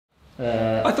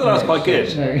I thought that was quite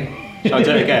good. No. Shall I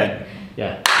do it again?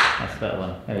 Yeah, that's a better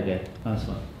one. There we go. Nice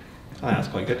one. I think that's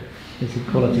quite good. It's a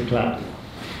quality clap.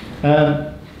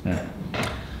 Yeah.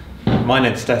 My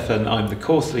name's Stefan. I'm the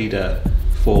course leader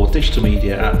for digital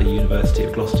media at the University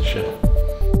of Gloucestershire.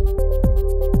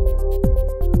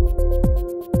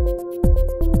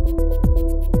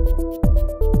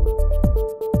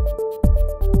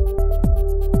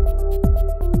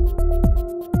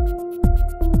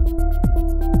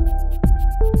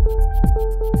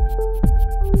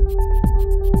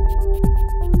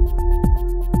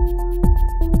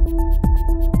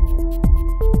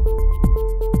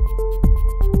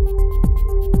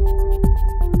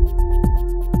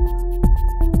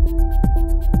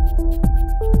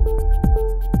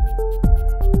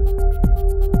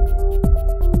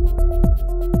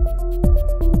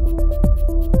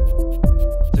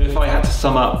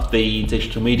 Sum up the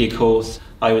digital media course,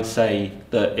 I would say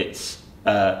that it's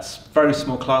very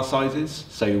small class sizes,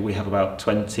 so we have about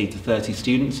 20 to 30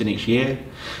 students in each year,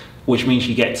 which means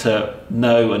you get to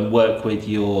know and work with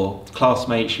your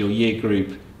classmates, your year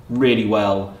group really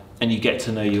well, and you get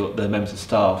to know the members of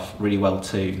staff really well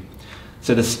too.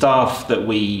 So the staff that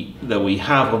we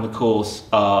have on the course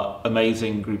are an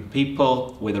amazing group of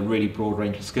people with a really broad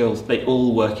range of skills. They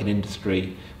all work in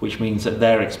industry, which means that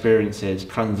their experiences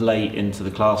translate into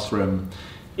the classroom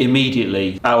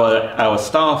immediately. Our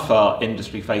staff are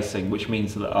industry facing, which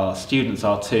means that our students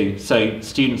are too. So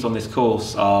students on this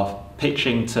course are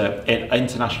pitching to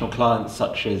international clients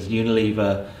such as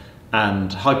Unilever and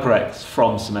HyperX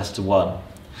from semester one.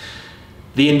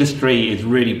 The industry is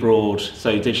really broad,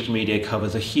 so digital media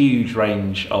covers a huge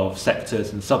range of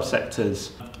sectors and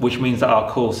subsectors, which means that our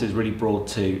course is really broad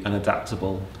too and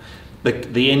adaptable.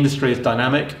 The industry is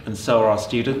dynamic, and so are our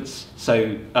students.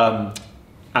 So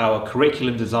our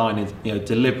curriculum design is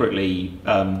deliberately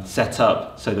set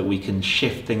up so that we can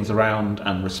shift things around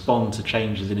and respond to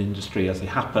changes in industry as they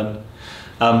happen.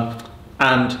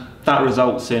 And that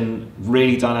results in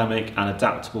really dynamic and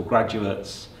adaptable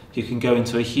graduates who can go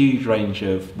into a huge range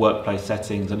of workplace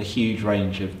settings and a huge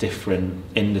range of different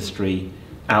industry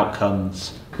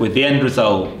outcomes, with the end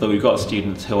result that we've got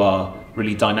students who are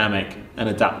really dynamic and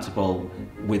adaptable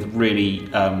with really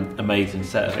amazing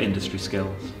set of industry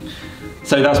skills.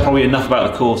 So that's probably enough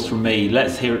about the course from me.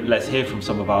 Let's hear from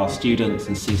some of our students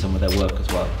and see some of their work as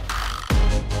well.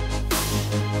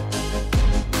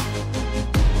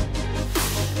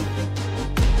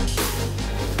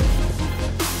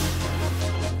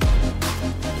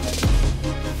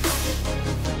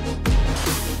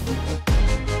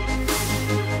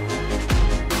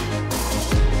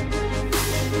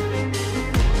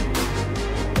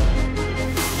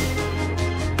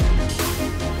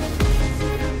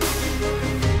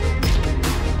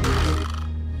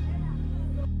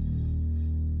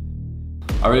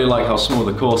 I really like how small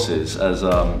the course is, as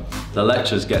the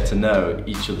lecturers get to know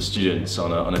each of the students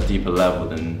on a deeper level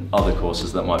than other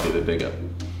courses that might be a bit bigger.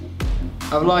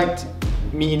 I've liked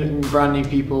meeting brand new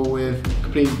people with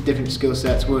completely different skill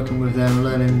sets, working with them,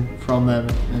 learning from them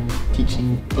and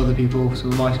teaching other people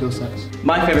some of my skill sets.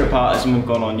 My favourite part is when we've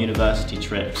gone on university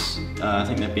trips. I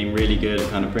think they've been really good at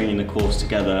kind of bringing the course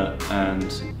together and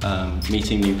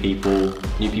meeting new people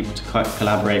to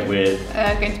collaborate with.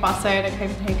 Going to Barcelona,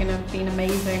 Copenhagen have been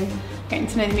amazing. Getting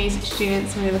to know the music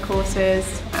students and the other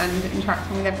courses and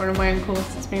interacting with everyone in my own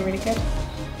course, it's been really good.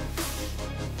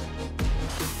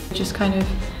 Just kind of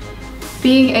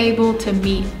being able to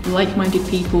meet like-minded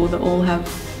people that all have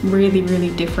really, really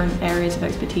different areas of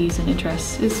expertise and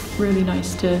interests is really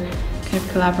nice to kind of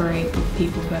collaborate with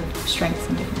people who have strengths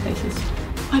in different places.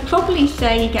 I'd probably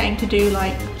say getting to do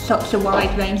like such a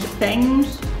wide range of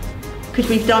things, because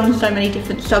we've done so many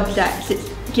different subjects. It's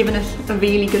given us a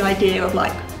really good idea of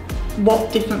like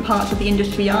what different parts of the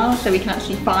industry are, so we can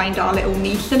actually find our little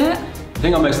niche in it. The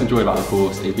thing I most enjoy about the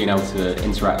course is being able to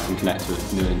interact and connect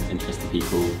with new and interesting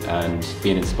people and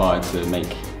being inspired to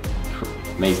make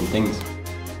amazing things.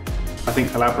 I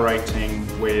think collaborating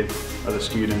with other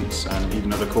students and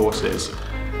even other courses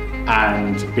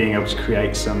and being able to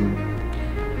create some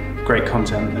great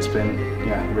content has been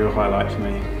a real highlight for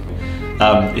me.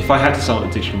 If I had to sum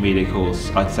up the digital media course,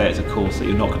 I'd say it's a course that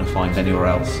you're not going to find anywhere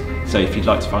else. So if you'd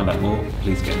like to find out more,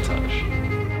 please get in touch.